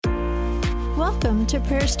Welcome to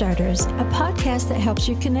Prayer Starters, a podcast that helps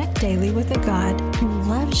you connect daily with a God who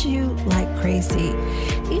loves you like crazy.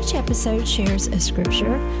 Each episode shares a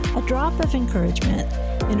scripture, a drop of encouragement,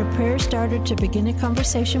 and a prayer starter to begin a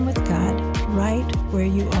conversation with God right where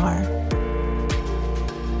you are.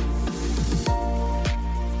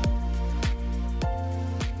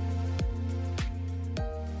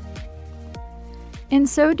 And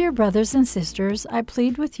so, dear brothers and sisters, I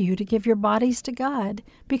plead with you to give your bodies to God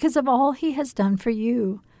because of all He has done for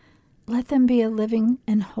you. Let them be a living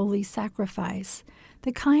and holy sacrifice,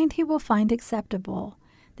 the kind He will find acceptable.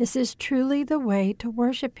 This is truly the way to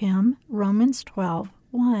worship Him, Romans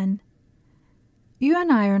 12:1. You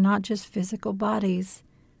and I are not just physical bodies.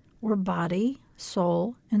 We're body,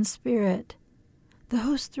 soul, and spirit.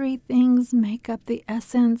 Those three things make up the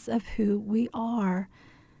essence of who we are.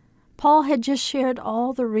 Paul had just shared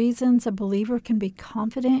all the reasons a believer can be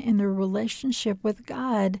confident in their relationship with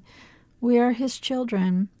God. We are His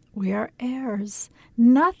children. We are heirs.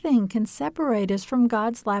 Nothing can separate us from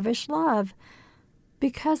God's lavish love.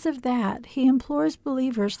 Because of that, He implores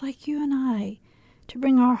believers like you and I to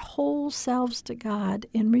bring our whole selves to God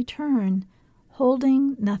in return,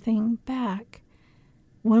 holding nothing back.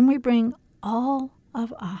 When we bring all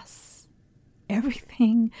of us,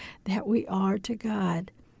 everything that we are to God,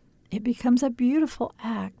 it becomes a beautiful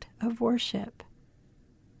act of worship.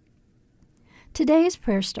 Today's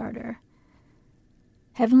prayer starter.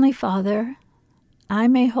 Heavenly Father, I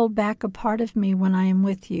may hold back a part of me when I am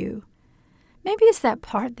with you. Maybe it's that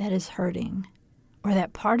part that is hurting, or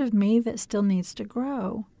that part of me that still needs to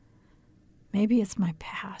grow. Maybe it's my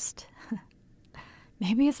past.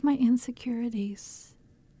 Maybe it's my insecurities.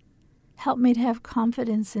 Help me to have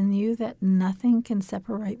confidence in you that nothing can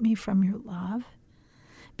separate me from your love.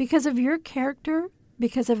 Because of your character,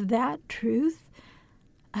 because of that truth,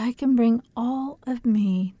 I can bring all of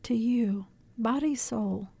me to you, body,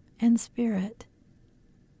 soul, and spirit.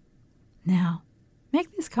 Now,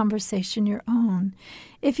 make this conversation your own.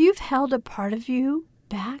 If you've held a part of you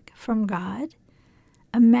back from God,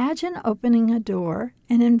 imagine opening a door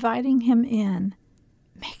and inviting Him in.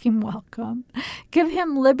 Make Him welcome. Give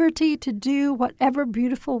Him liberty to do whatever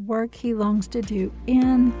beautiful work He longs to do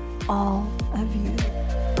in all of you.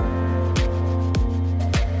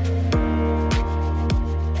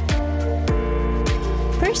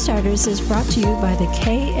 Prayer Starters is brought to you by the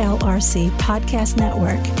KLRC Podcast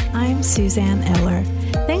Network. I'm Suzanne Eller.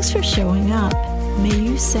 Thanks for showing up. May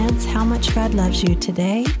you sense how much God loves you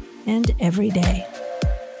today and every day.